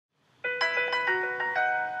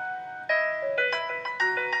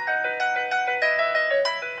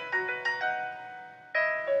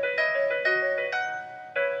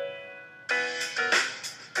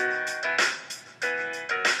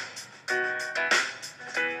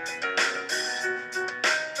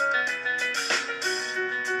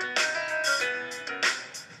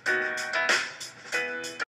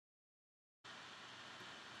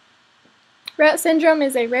Rett syndrome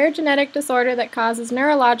is a rare genetic disorder that causes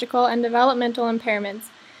neurological and developmental impairments.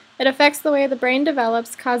 It affects the way the brain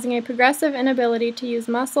develops, causing a progressive inability to use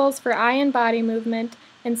muscles for eye and body movement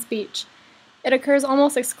and speech. It occurs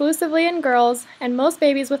almost exclusively in girls, and most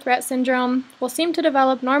babies with Rett syndrome will seem to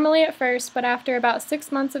develop normally at first, but after about 6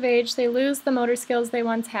 months of age, they lose the motor skills they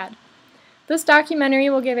once had. This documentary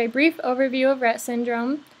will give a brief overview of Rett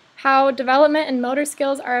syndrome, how development and motor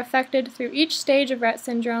skills are affected through each stage of Rett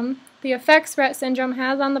syndrome, the effects Rett syndrome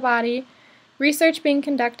has on the body, research being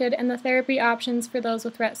conducted, and the therapy options for those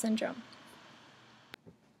with Rett syndrome.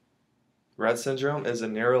 Rett syndrome is a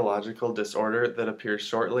neurological disorder that appears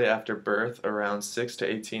shortly after birth, around 6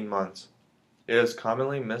 to 18 months. It is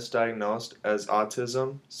commonly misdiagnosed as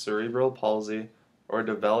autism, cerebral palsy, or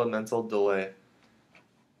developmental delay.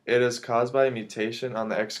 It is caused by a mutation on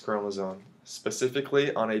the X chromosome,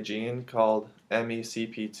 specifically on a gene called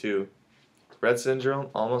MECP2. Rett syndrome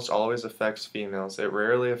almost always affects females. It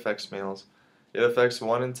rarely affects males. It affects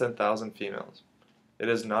 1 in 10,000 females. It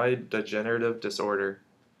is not a degenerative disorder.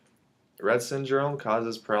 Rett syndrome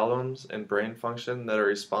causes problems in brain function that are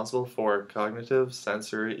responsible for cognitive,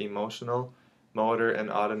 sensory, emotional, motor,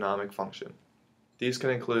 and autonomic function. These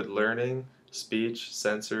can include learning, speech,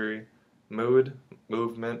 sensory, mood,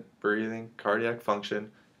 movement, breathing, cardiac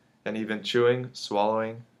function, and even chewing,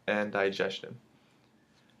 swallowing, and digestion.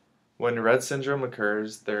 When Rett syndrome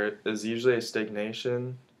occurs, there is usually a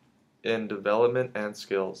stagnation in development and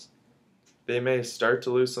skills. They may start to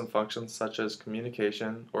lose some functions such as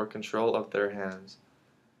communication or control of their hands.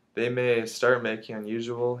 They may start making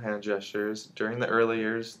unusual hand gestures. During the early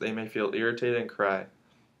years, they may feel irritated and cry.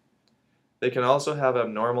 They can also have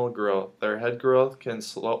abnormal growth. Their head growth can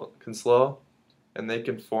slow, and they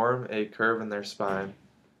can form a curve in their spine.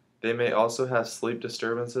 They may also have sleep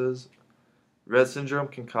disturbances. Rett syndrome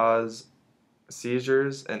can cause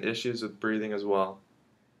seizures and issues with breathing as well.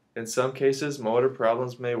 In some cases, motor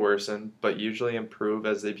problems may worsen, but usually improve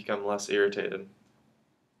as they become less irritated.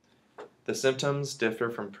 The symptoms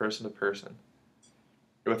differ from person to person.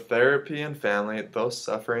 With therapy and family, those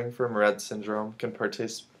suffering from Rett syndrome can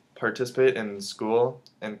participate in school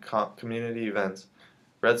and community events.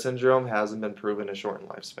 Rett syndrome hasn't been proven to shorten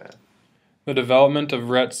lifespan. The development of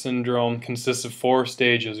Rett syndrome consists of 4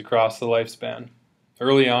 stages across the lifespan: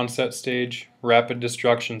 early onset stage, rapid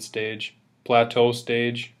destruction stage, plateau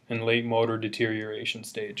stage, and late motor deterioration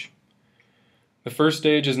stage. The first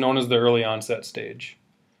stage is known as the early onset stage.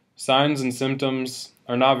 Signs and symptoms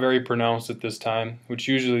are not very pronounced at this time, which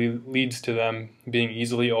usually leads to them being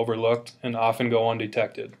easily overlooked and often go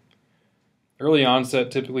undetected. Early onset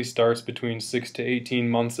typically starts between 6 to 18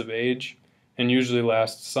 months of age and usually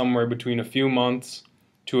lasts somewhere between a few months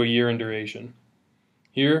to a year in duration.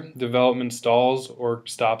 Here, development stalls or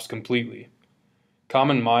stops completely.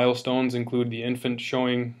 Common milestones include the infant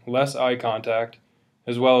showing less eye contact,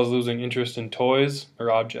 as well as losing interest in toys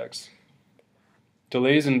or objects.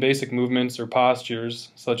 Delays in basic movements or postures,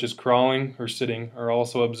 such as crawling or sitting, are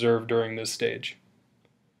also observed during this stage.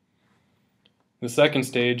 The second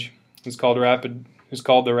stage is called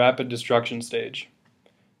the rapid destruction stage.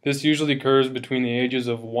 This usually occurs between the ages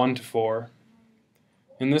of 1 to 4.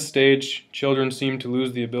 In this stage, children seem to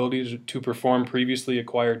lose the ability to perform previously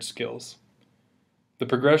acquired skills. The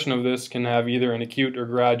progression of this can have either an acute or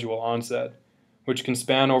gradual onset, which can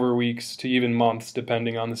span over weeks to even months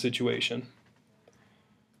depending on the situation.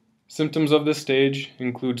 Symptoms of this stage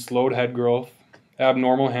include slowed head growth,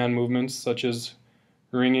 abnormal hand movements such as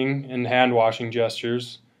wringing and hand-washing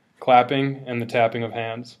gestures, clapping, and the tapping of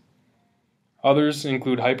hands. Others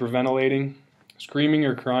include hyperventilating, screaming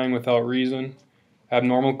or crying without reason,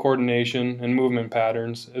 abnormal coordination and movement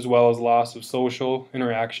patterns, as well as loss of social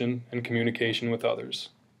interaction and communication with others.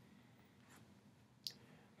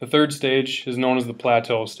 The third stage is known as the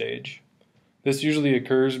plateau stage. This usually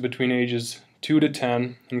occurs between ages 2 to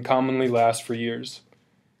 10 and commonly lasts for years.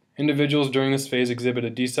 Individuals during this phase exhibit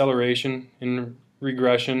a deceleration in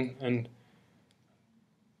regression and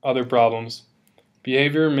other problems.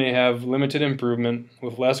 Behavior may have limited improvement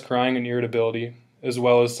with less crying and irritability, as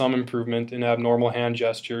well as some improvement in abnormal hand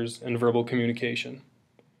gestures and verbal communication.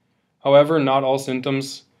 However, not all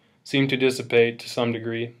symptoms seem to dissipate to some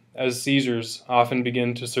degree, as seizures often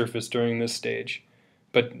begin to surface during this stage,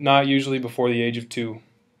 but not usually before the age of 2.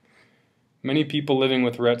 Many people living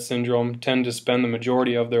with Rett syndrome tend to spend the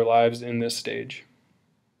majority of their lives in this stage.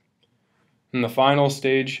 And the final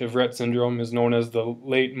stage of Rett syndrome is known as the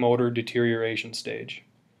late motor deterioration stage.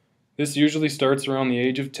 This usually starts around the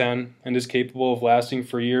age of 10 and is capable of lasting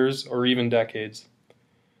for years or even decades.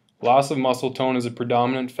 Loss of muscle tone is a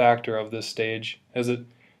predominant factor of this stage, as it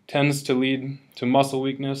tends to lead to muscle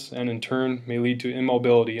weakness and in turn may lead to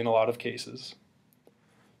immobility in a lot of cases.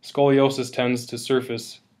 Scoliosis tends to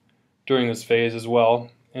surface during this phase as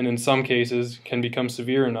well, and in some cases can become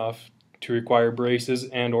severe enough to require braces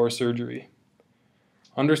and/or surgery.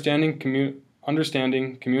 Understanding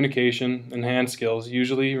communication and hand skills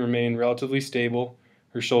usually remain relatively stable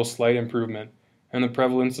or show slight improvement, and the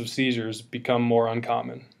prevalence of seizures become more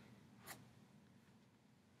uncommon.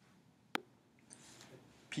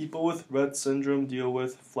 People with Rett syndrome deal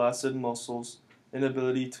with flaccid muscles,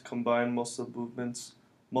 inability to combine muscle movements,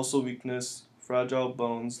 muscle weakness, fragile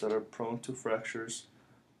bones that are prone to fractures,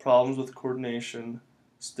 problems with coordination,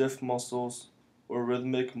 stiff muscles, or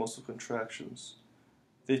rhythmic muscle contractions.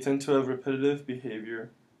 They tend to have repetitive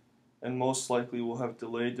behavior and most likely will have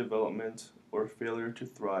delayed development or failure to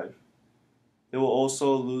thrive. They will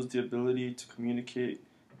also lose the ability to communicate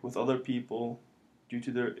with other people due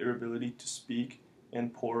to their inability to speak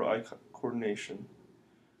and poor eye coordination.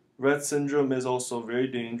 Rett syndrome is also very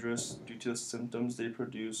dangerous due to the symptoms they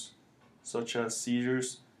produce, such as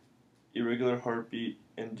seizures, irregular heartbeat,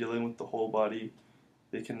 and dealing with the whole body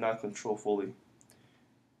they cannot control fully.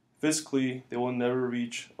 Physically, they will never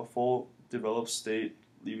reach a full developed state,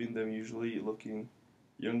 leaving them usually looking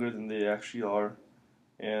younger than they actually are,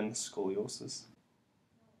 and scoliosis.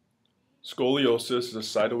 Scoliosis is a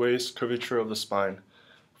sideways curvature of the spine.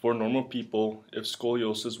 For normal people, if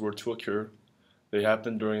scoliosis were to occur, they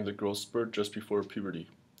happen during the growth spurt just before puberty.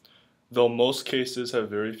 Though most cases have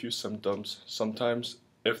very few symptoms, sometimes,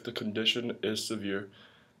 if the condition is severe,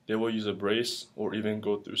 they will use a brace or even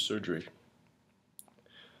go through surgery.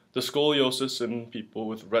 The scoliosis in people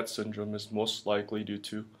with Rett syndrome is most likely due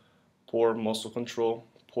to poor muscle control,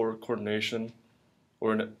 poor coordination,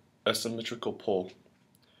 or an asymmetrical pull.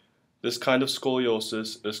 This kind of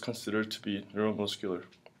scoliosis is considered to be neuromuscular,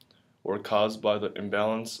 or caused by the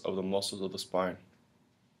imbalance of the muscles of the spine.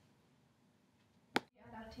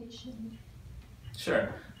 Adaptation.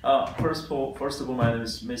 Sure. First of all, my name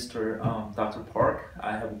is Dr. Park.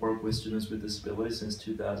 I have worked with students with disabilities since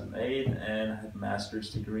 2008, and I have a master's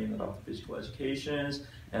degree in adult physical education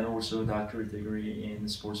and also a doctorate degree in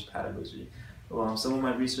sports pedagogy. Some of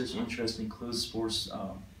my research interests include sports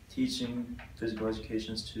teaching physical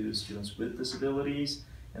education to students with disabilities,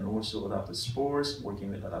 and also adapted sports, working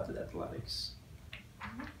with adapted athletics.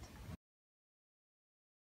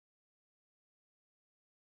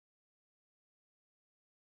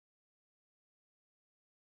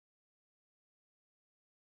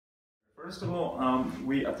 First of all, I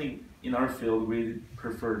think in our field we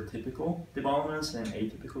prefer typical developments and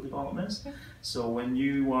atypical developments. So when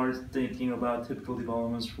you are thinking about typical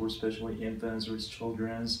developments for especially infants or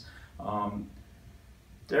children's,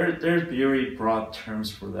 there's very broad terms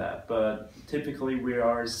for that. But typically we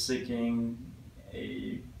are seeking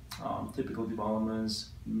a typical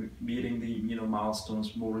developments, meeting the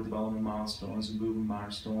milestones, motor development milestones, movement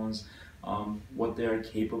milestones, what they are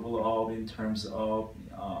capable of in terms of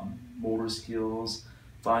motor skills,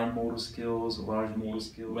 fine motor skills, large motor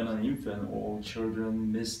skills. When an infant or children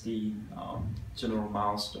miss the general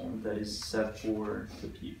milestone that is set for the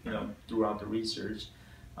throughout the research,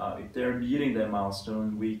 if they're meeting that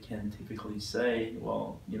milestone, we can typically say,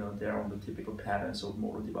 well, they're on the typical patterns of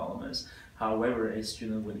motor developments. However, a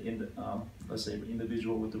student with, let's say,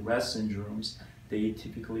 individual with the Rett syndromes, they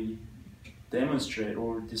typically demonstrate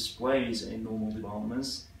or displays a normal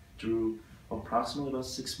developments through approximately about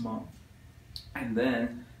 6 months, and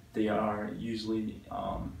then they are usually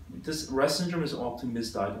this Rett syndrome is often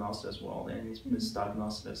misdiagnosed as well, and it's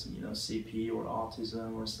misdiagnosed as CP or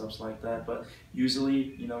autism or stuff like that. But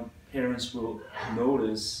usually, parents will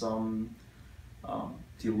notice some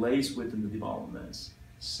delays within the developments.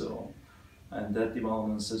 So, and that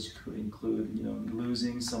development such could include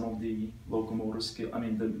losing some of the locomotor skill.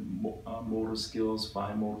 Motor skills,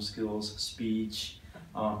 fine motor skills, speech.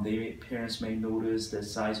 Parents may notice that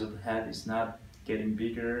size of the head is not getting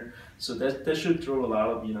bigger, so that should throw a lot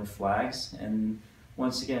of flags. And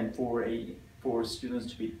once again, for students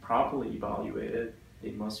to be properly evaluated,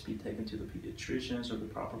 they must be taken to the pediatricians or the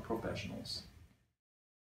proper professionals.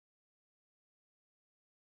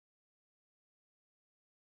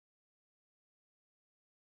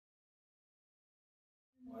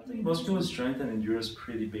 I think muscular strength and endurance is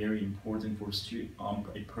very important for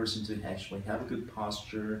a person to actually have a good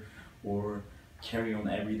posture or carry on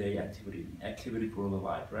everyday activity for their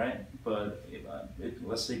life, right? But if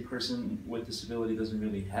let's say a person with disability doesn't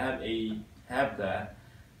really have that,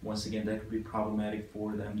 once again, that could be problematic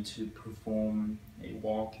for them to perform a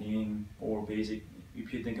walking or basic.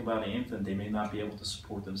 If you think about an infant, they may not be able to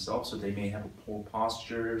support themselves, so they may have poor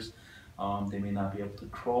postures. They may not be able to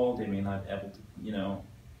crawl. They may not be able to,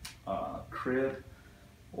 crib,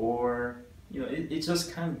 or it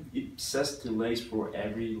just kind of it sets delays for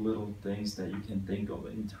every little things that you can think of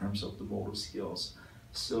in terms of the motor skills.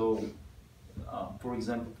 So, for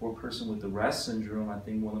example, for a person with the Rett syndrome, I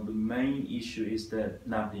think one of the main issue is that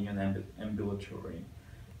not being ambulatory.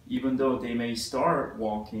 Even though they may start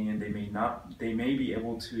walking and they may be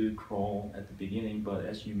able to crawl at the beginning, but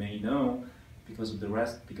as you may know, because of the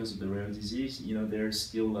rare disease, their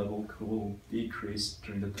skill level will decrease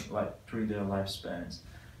during their lifespans.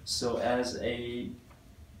 So I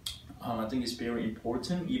think it's very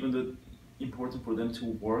important, even though important for them to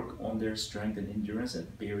work on their strength and endurance at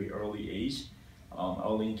a very early age.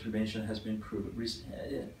 Early intervention has been proven.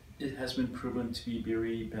 It has been proven to be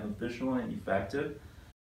very beneficial and effective.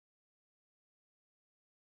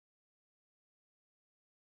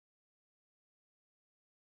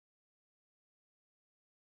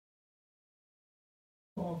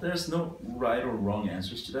 Well, there's no right or wrong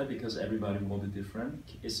answers to that because everybody will be different.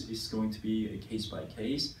 It's going to be a case by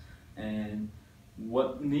case, and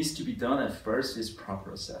what needs to be done at first is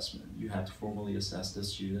proper assessment. You have to formally assess the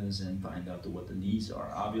students and find out what the needs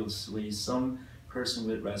are. Obviously, some person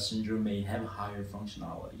with Rett syndrome may have higher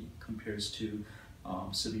functionality compared to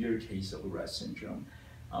severe case of Rett syndrome.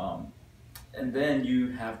 And then you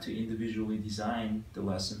have to individually design the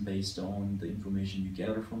lesson based on the information you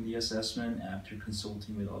gather from the assessment after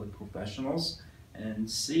consulting with other professionals and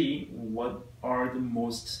see what are the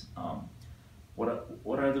most,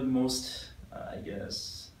 I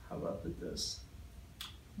guess, how about this?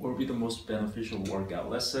 What would be the most beneficial workout?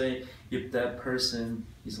 Let's say if that person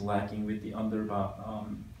is lacking with the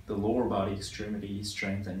lower body extremity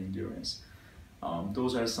strength and endurance.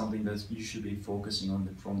 Those are something that you should be focusing on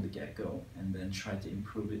from the get-go and then try to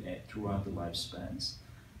improve it throughout the lifespans.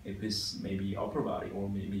 If it's maybe upper body or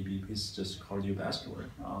maybe if it's just cardiovascular,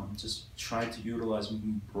 just try to utilize a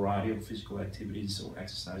variety of physical activities or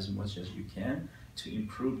exercise as much as you can to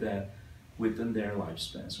improve that within their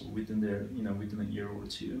lifespans or within a year or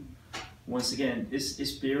two. Once again,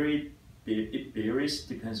 it varies,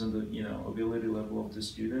 depends on the ability level of the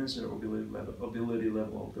students or ability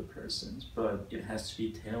level of the persons, but it has to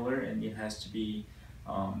be tailored and it has to be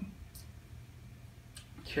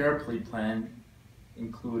carefully planned,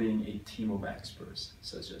 including a team of experts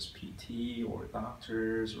such as PT or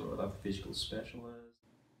doctors or other physical specialists.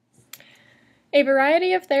 A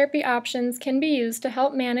variety of therapy options can be used to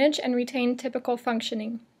help manage and retain typical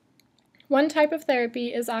functioning. One type of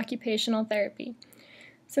therapy is occupational therapy.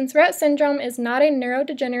 Since Rett syndrome is not a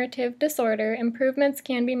neurodegenerative disorder, improvements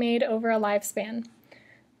can be made over a lifespan.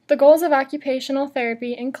 The goals of occupational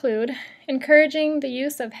therapy include encouraging the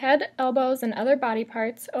use of head, elbows, and other body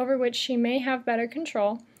parts over which she may have better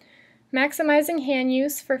control, maximizing hand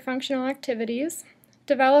use for functional activities,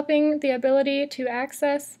 developing the ability to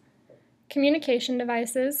access communication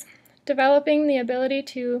devices, developing the ability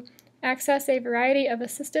to access a variety of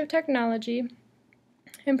assistive technology,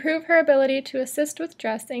 improve her ability to assist with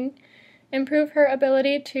dressing, improve her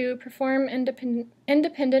ability to perform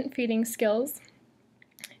independent feeding skills,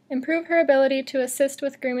 improve her ability to assist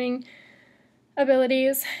with grooming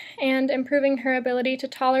abilities, and improving her ability to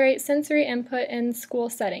tolerate sensory input in school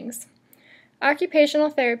settings.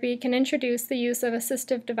 Occupational therapy can introduce the use of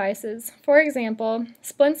assistive devices. For example,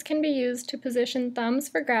 splints can be used to position thumbs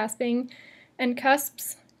for grasping, and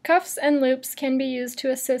cuffs and loops can be used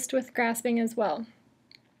to assist with grasping as well.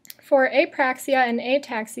 For apraxia and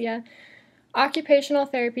ataxia, occupational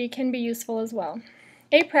therapy can be useful as well.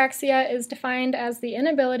 Apraxia is defined as the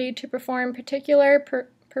inability to perform particular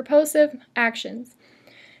purposive actions.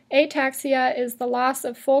 Ataxia is the loss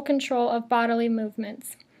of full control of bodily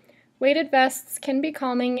movements. Weighted vests can be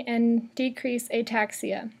calming and decrease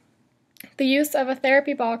ataxia. The use of a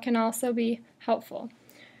therapy ball can also be helpful.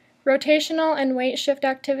 Rotational and weight shift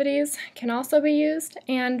activities can also be used,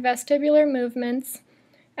 and vestibular movements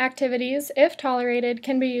activities, if tolerated,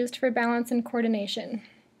 can be used for balance and coordination.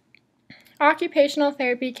 Occupational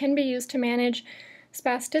therapy can be used to manage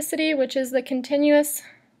spasticity, which is the continuous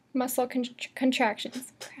muscle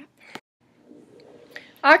contractions.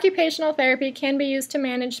 Occupational therapy can be used to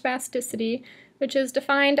manage spasticity, which is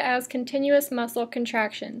defined as continuous muscle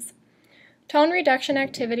contractions. Tone reduction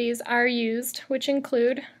activities are used, which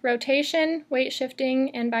include rotation, weight shifting,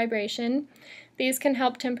 and vibration. These can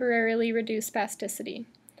help temporarily reduce spasticity.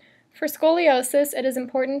 For scoliosis, it is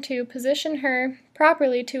important to position her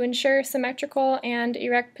properly to ensure symmetrical and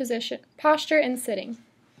erect posture in sitting.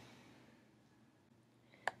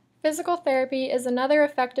 Physical therapy is another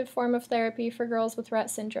effective form of therapy for girls with Rett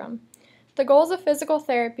syndrome. The goals of physical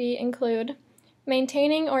therapy include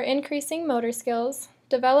maintaining or increasing motor skills,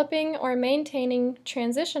 developing or maintaining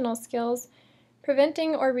transitional skills,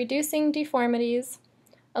 preventing or reducing deformities,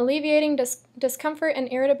 alleviating discomfort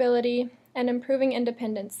and irritability, and improving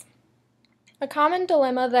independence. A common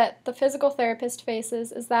dilemma that the physical therapist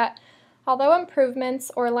faces is that although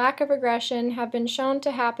improvements or lack of regression have been shown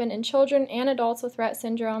to happen in children and adults with Rett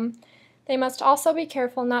syndrome, they must also be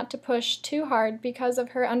careful not to push too hard because of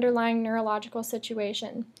her underlying neurological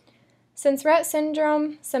situation. Since Rett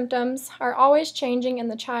syndrome symptoms are always changing in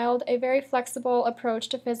the child, a very flexible approach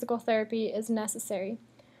to physical therapy is necessary.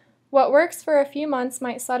 What works for a few months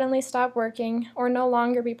might suddenly stop working or no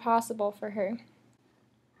longer be possible for her.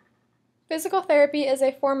 Physical therapy is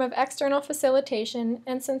a form of external facilitation,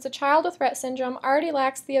 and since a child with Rett syndrome already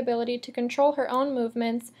lacks the ability to control her own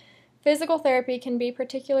movements, physical therapy can be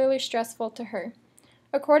particularly stressful to her.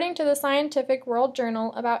 According to the Scientific World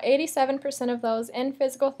Journal, about 87% of those in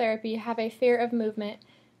physical therapy have a fear of movement,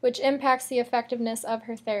 which impacts the effectiveness of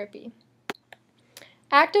her therapy.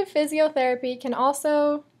 Active physiotherapy can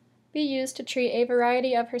also be used to treat a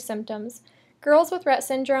variety of her symptoms. Girls with Rett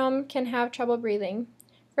syndrome can have trouble breathing.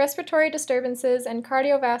 Respiratory disturbances and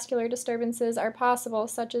cardiovascular disturbances are possible,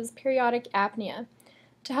 such as periodic apnea.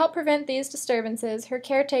 To help prevent these disturbances, her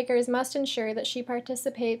caretakers must ensure that she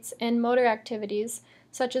participates in motor activities,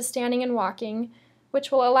 such as standing and walking, which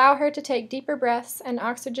will allow her to take deeper breaths and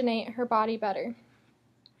oxygenate her body better.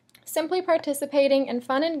 Simply participating in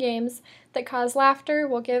fun and games that cause laughter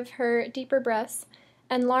will give her deeper breaths,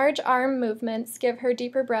 and large arm movements give her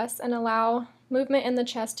deeper breaths and allow movement in the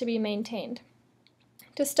chest to be maintained.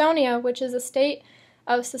 Dystonia, which is a state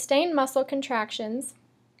of sustained muscle contractions,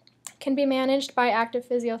 can be managed by active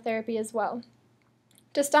physiotherapy as well.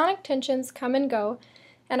 Dystonic tensions come and go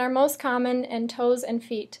and are most common in toes and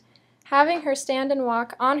feet. Having her stand and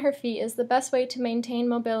walk on her feet is the best way to maintain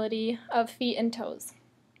mobility of feet and toes.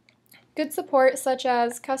 Good support such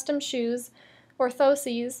as custom shoes,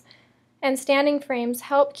 orthoses, and standing frames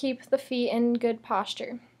help keep the feet in good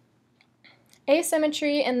posture.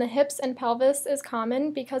 Asymmetry in the hips and pelvis is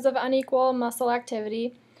common because of unequal muscle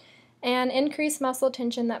activity and increased muscle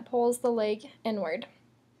tension that pulls the leg inward,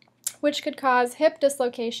 which could cause hip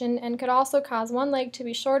dislocation and could also cause one leg to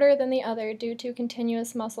be shorter than the other due to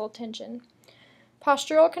continuous muscle tension.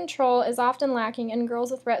 Postural control is often lacking in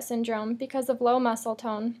girls with Rett syndrome because of low muscle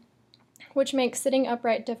tone, which makes sitting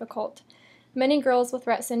upright difficult. Many girls with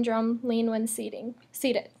Rett syndrome lean when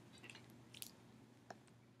seated.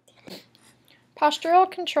 Postural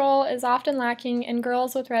control is often lacking in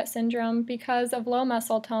girls with Rett syndrome because of low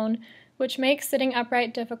muscle tone, which makes sitting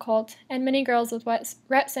upright difficult, and many girls with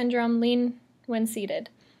Rett syndrome lean when seated.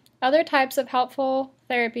 Other types of helpful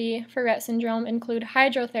therapy for Rett syndrome include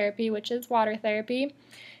hydrotherapy, which is water therapy,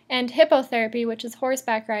 and hippotherapy, which is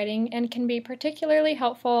horseback riding, and can be particularly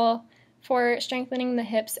helpful for strengthening the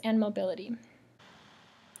hips and mobility.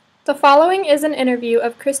 The following is an interview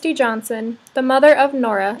of Christy Johnson, the mother of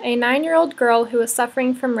Nora, a 9-year-old girl who is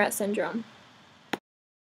suffering from Rett syndrome.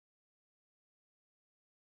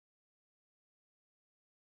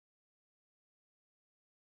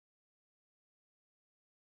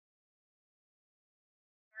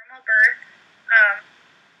 Normal birth,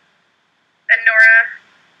 and Nora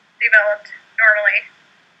developed normally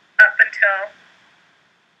up until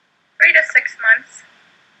 3 to 6 months.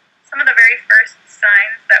 Some of the very first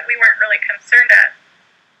signs that we weren't really concerned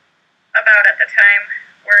about at the time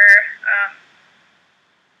were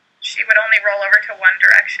she would only roll over to one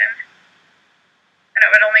direction, and it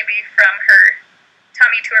would only be from her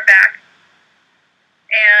tummy to her back,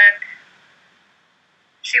 and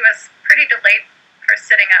she was pretty delayed for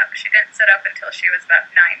sitting up. She didn't sit up until she was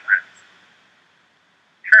about 9 months.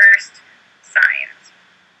 First signs.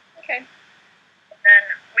 Okay. Then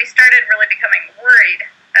we started really becoming worried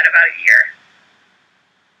at about a year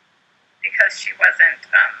because she wasn't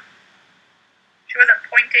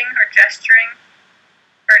pointing or gesturing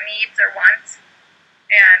her needs or wants,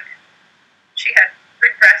 and she had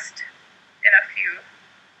regressed in a few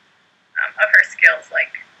of her skills,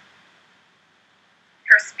 like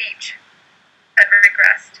her speech had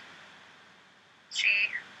regressed. She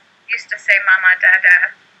used to say mama,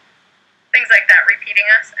 dada, things like that, repeating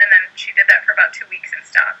us, and then she did that for about 2 weeks and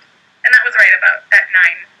stopped. And that was right about at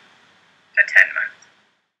 9 to 10 months.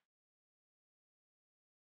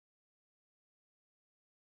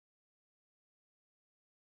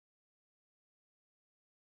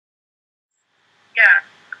 Yeah,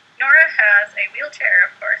 Nora has a wheelchair,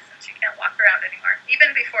 of course, and she can't walk around anymore.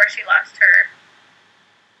 Even before she lost her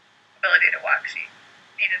ability to walk, she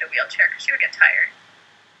needed a wheelchair because she would get tired.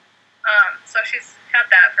 So she's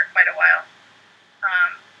had that for quite a while.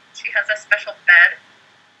 She has a special bed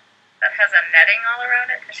that has a netting all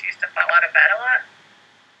around it because she used to fall out of bed a lot.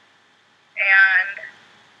 And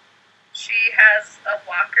she has a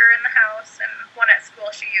walker in the house and one at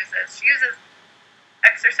school she uses. She uses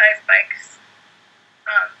exercise bikes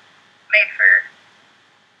made for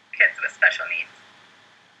kids with special needs.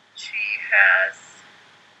 She has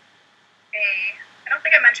I don't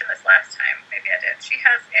think I mentioned this last time, maybe I did.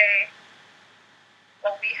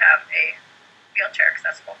 We have a wheelchair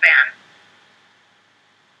accessible van.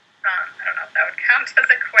 I don't know if that would count as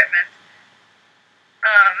equipment.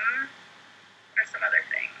 What are some other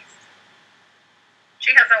things?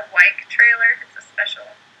 She has a bike trailer. It's a special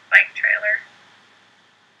bike trailer.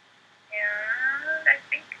 And I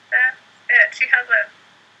think that's it. She has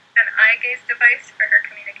an eye gaze device for her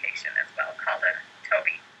communication as well, called a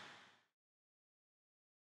Toby.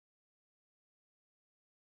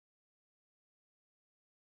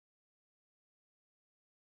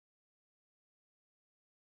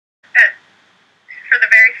 For the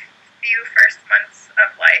very few first months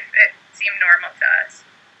of life, it seemed normal to us.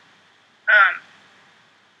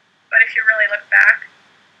 But if you really look back,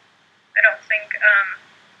 I don't think,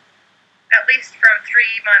 at least from 3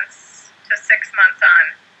 months to 6 months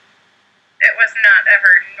on, it was not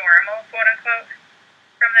ever normal, quote unquote,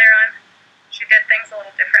 from there on. She did things a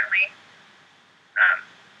little differently.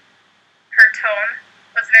 Her tone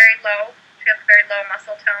was very low. She had a very low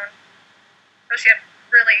muscle tone. So she had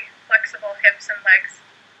really flexible hips and legs.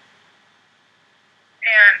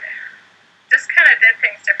 And just kind of did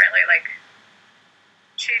things differently. Like,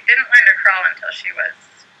 she didn't learn to crawl until she was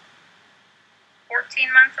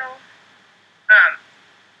 14 months old.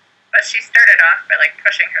 But she started off by, like,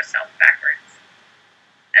 pushing herself backwards.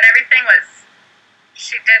 And everything was,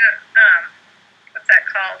 she didn't, what's that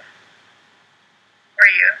called?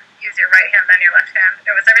 Where you use your right hand, then your left hand.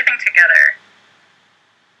 It was everything together.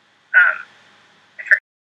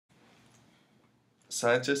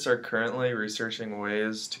 Scientists are currently researching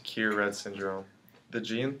ways to cure Rett syndrome. The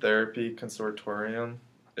Gene Therapy Consortium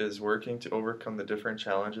is working to overcome the different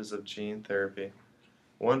challenges of gene therapy.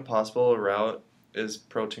 One possible route is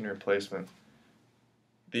protein replacement.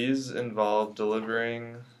 These involve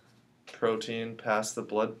delivering protein past the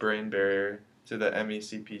blood-brain barrier to the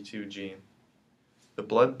MECP2 gene. The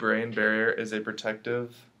blood-brain barrier is a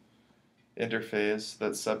protective interface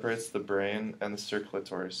that separates the brain and the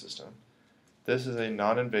circulatory system. This is a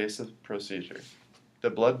non-invasive procedure.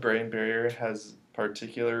 The blood-brain barrier has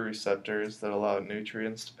particular receptors that allow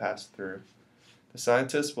nutrients to pass through. The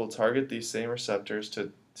scientists will target these same receptors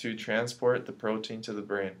to transport the protein to the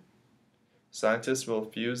brain. Scientists will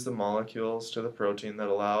fuse the molecules to the protein that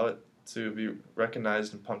allow it to be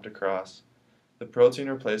recognized and pumped across. The protein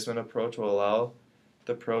replacement approach will allow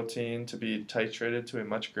the protein to be titrated to a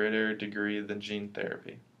much greater degree than gene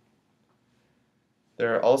therapy.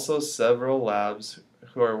 There are also several labs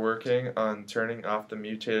who are working on turning off the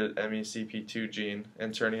mutated MECP2 gene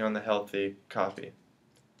and turning on the healthy copy.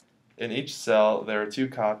 In each cell, there are 2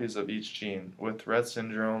 copies of each gene. With Rett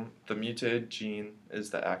syndrome, the mutated gene is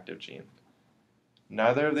the active gene.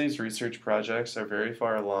 Neither of these research projects are very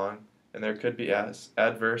far along, and there could be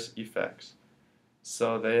adverse effects,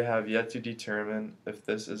 so they have yet to determine if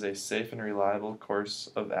this is a safe and reliable course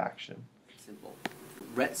of action. Simple.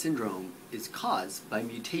 Rett syndrome is caused by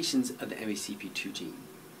mutations of the MECP2 gene.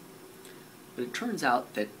 But it turns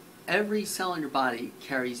out that every cell in your body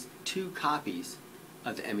carries 2 copies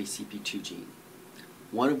of the MECP2 gene,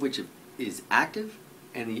 one of which is active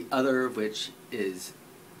and the other of which is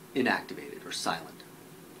inactivated or silent.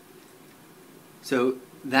 So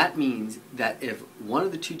that means that if one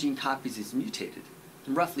of the 2 gene copies is mutated,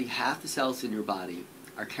 then roughly half the cells in your body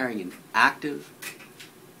are carrying an active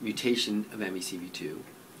mutation of MECP2,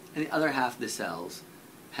 and the other half of the cells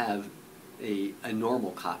have a normal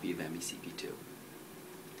copy of MECP2.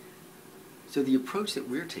 So the approach that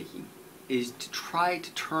we're taking is to try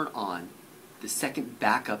to turn on the second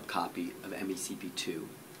backup copy of MECP2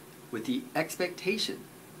 with the expectation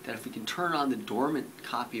that if we can turn on the dormant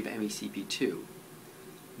copy of MECP2,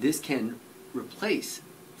 this can replace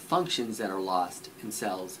functions that are lost in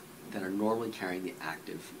cells that are normally carrying the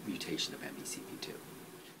active mutation of MECP2.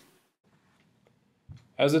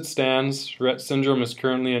 As it stands, Rett syndrome is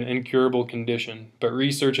currently an incurable condition, but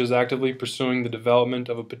research is actively pursuing the development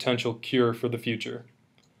of a potential cure for the future.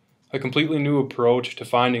 A completely new approach to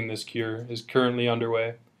finding this cure is currently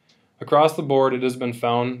underway. Across the board, it has been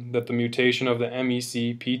found that the mutation of the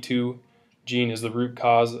MECP2 gene is the root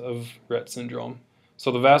cause of Rett syndrome,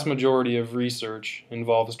 so the vast majority of research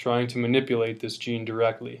involves trying to manipulate this gene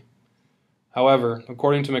directly. However,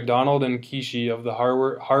 according to McDonald and Kishi of the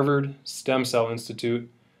Harvard Stem Cell Institute,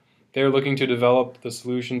 they are looking to develop the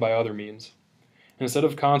solution by other means. Instead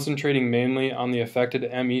of concentrating mainly on the affected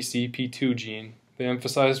MECP2 gene, they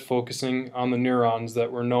emphasized focusing on the neurons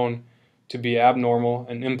that were known to be abnormal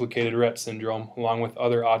and implicated Rett syndrome, along with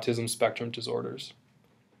other autism spectrum disorders.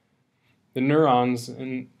 The neurons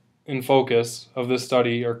in focus of this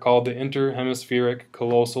study are called the interhemispheric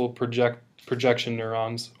callosal projection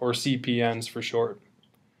neurons, or CPNs for short.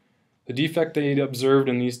 The defect they observed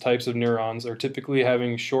in these types of neurons are typically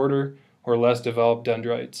having shorter or less developed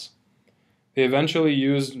dendrites. They eventually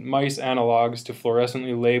used mice analogs to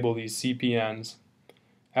fluorescently label these CPNs.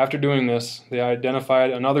 After doing this, they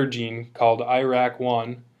identified another gene called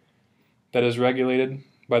IRAK1 that is regulated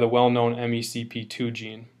by the well-known MECP2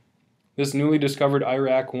 gene. This newly discovered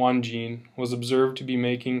IRAK1 gene was observed to be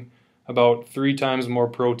making about 3 times more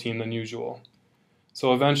protein than usual.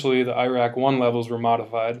 So eventually the IRAK1 levels were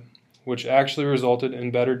modified, which actually resulted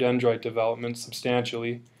in better dendrite development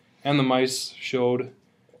substantially, and the mice showed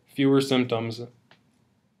fewer symptoms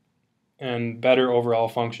and better overall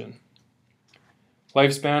function.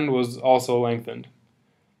 Lifespan was also lengthened.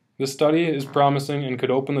 This study is promising and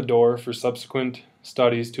could open the door for subsequent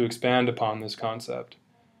studies to expand upon this concept.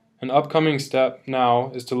 An upcoming step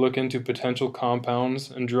now is to look into potential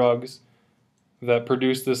compounds and drugs that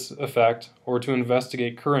produce this effect, or to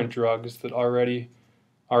investigate current drugs that already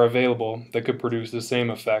are available that could produce the same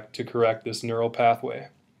effect to correct this neural pathway.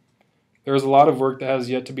 There is a lot of work that has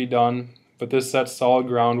yet to be done, but this sets solid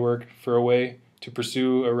groundwork for a way to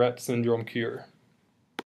pursue a Rett syndrome cure.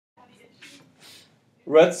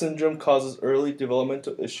 Rett syndrome causes early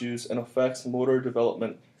developmental issues and affects motor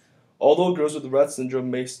development. Although girls with Rett syndrome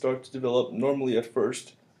may start to develop normally at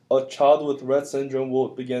first, a child with Rett syndrome will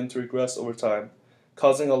begin to regress over time,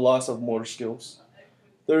 causing a loss of motor skills.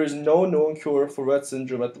 There is no known cure for Rett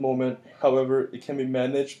syndrome at the moment. However, it can be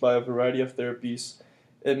managed by a variety of therapies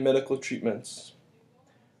and medical treatments.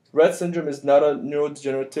 Rett syndrome is not a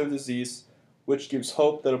neurodegenerative disease, which gives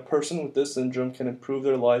hope that a person with this syndrome can improve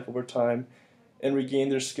their life over time and regain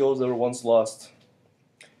their skills that were once lost.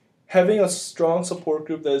 Having a strong support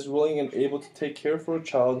group that is willing and able to take care for a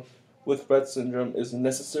child with Rett syndrome is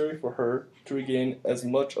necessary for her to regain as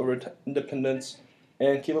much of her independence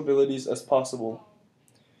and capabilities as possible.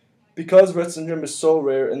 Because Rett syndrome is so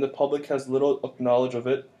rare and the public has little knowledge of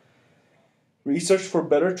it, research for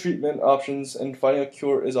better treatment options and finding a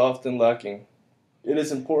cure is often lacking. It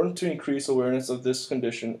is important to increase awareness of this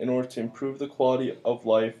condition in order to improve the quality of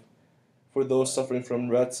life for those suffering from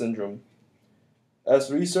Rett syndrome.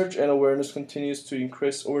 As research and awareness continues to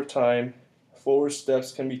increase over time, forward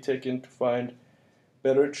steps can be taken to find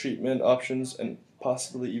better treatment options and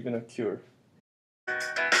possibly even a cure.